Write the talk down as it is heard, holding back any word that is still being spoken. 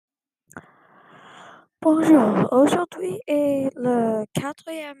Bonjour, aujourd'hui est le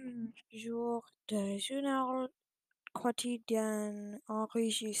quatrième jour de journal quotidienne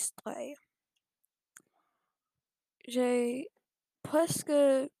enregistré. J'ai presque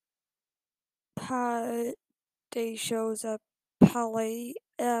pas des choses à parler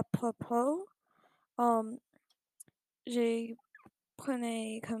à propos. J'ai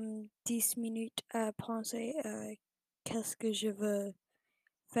pris comme 10 minutes à penser à qu'est-ce que je veux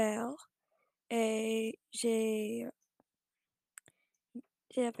faire et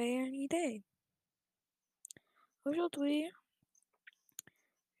j'avais une idée. Aujourd'hui,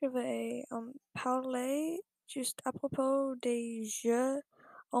 je vais parler juste à propos des jeux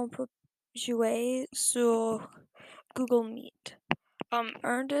qu'on peut jouer sur Google Meet.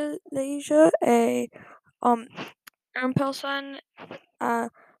 Un des jeux est une personne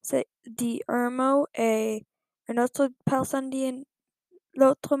dit un mot et une autre personne dit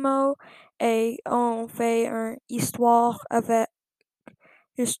l'autre mot et on fait une histoire avec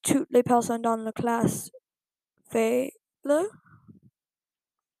juste toutes les personnes dans la classe fait le.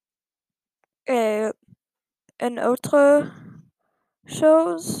 Et une autre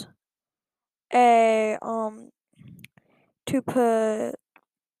chose est tu peux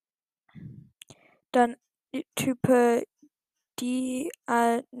don- tu peux dire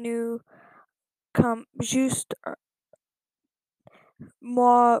à nous comme juste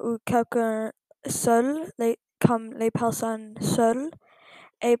moi ou quelqu'un seul, comme les personnes seules,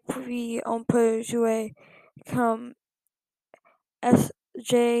 et puis on peut jouer comme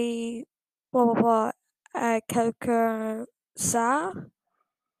j'ai blah blah blah à quelqu'un ça,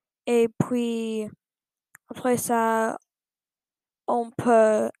 et puis après ça on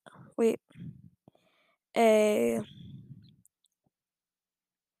peut oui et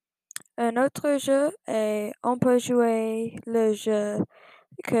un autre jeu et on peut jouer le jeu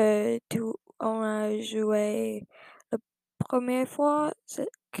que on a joué la première fois, c'est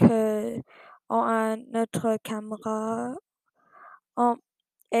que on a notre caméra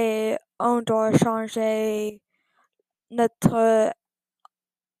et on doit changer notre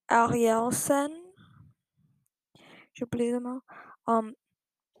arrière-scène. J'oublie le mot.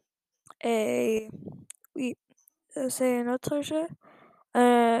 Et oui, c'est un autre jeu.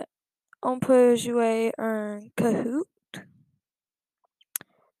 On peut jouer un Kahoot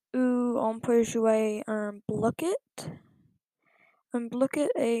ou on peut jouer un Blocket. Un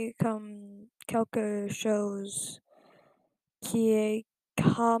Blocket est comme quelque chose qui est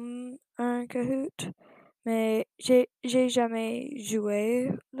comme un Kahoot, mais j'ai jamais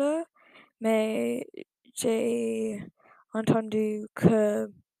joué là, mais j'ai entendu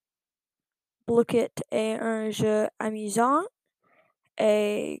que Blocket est un jeu amusant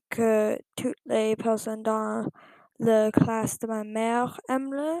et que toutes les personnes dans la classe de ma mère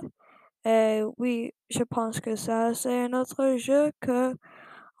aiment le. Et oui, je pense que ça, c'est un autre jeu que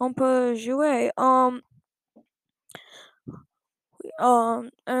on peut jouer. Un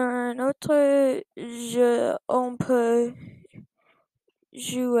autre jeu on peut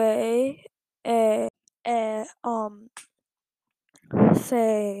jouer et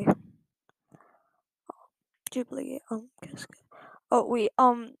c'est j'ai oublié qu'est-ce que oh oui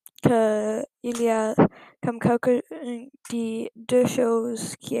que il y a comme quelque dit deux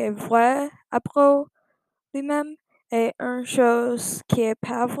choses qui est vrai après lui-même et une chose qui est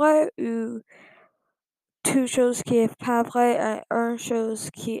pas vrai ou deux choses qui est pas vrai et une chose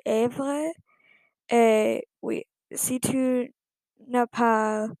qui est vraie. Et oui, si tu n'as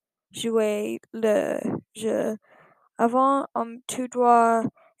pas joué le jeu avant, tu dois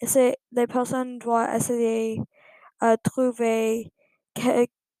essayer, les personnes doivent essayer à trouver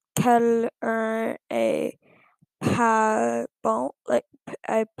quel un est pas bon,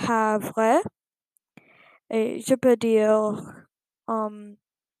 est pas vrai. Et je peux dire,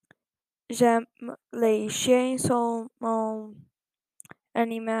 j'aime les chiens sont mon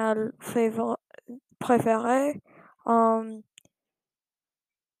animal préféré.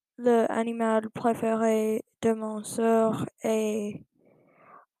 Le animal préféré de mon sœur est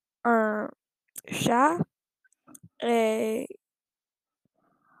un chat et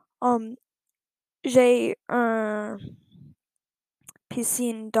j'ai un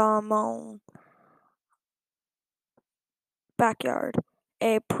piscine dans mon backyard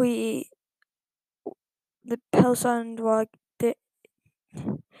et puis la personne doit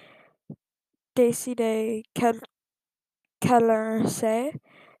décider quel c'est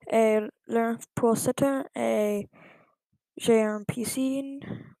et l'un pour certain et j'ai une piscine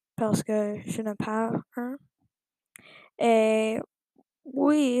parce que je n'ai pas un. Et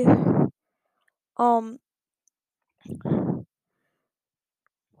oui, um,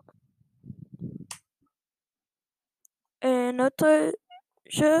 autre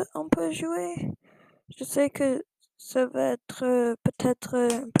jeu on peut jouer? Je sais que ça va être peut-être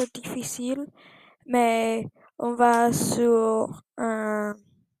un peu difficile, mais on va sur un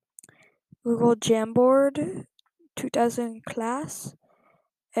Google Jamboard tout dans une classe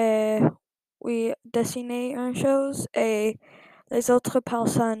et oui, dessiner une chose et les autres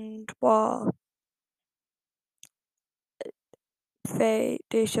personnes doivent faire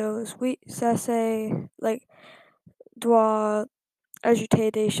des choses. Oui, ça c'est like doit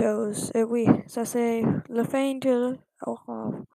ajouter des choses. Et oui, ça c'est la fin de. Au revoir.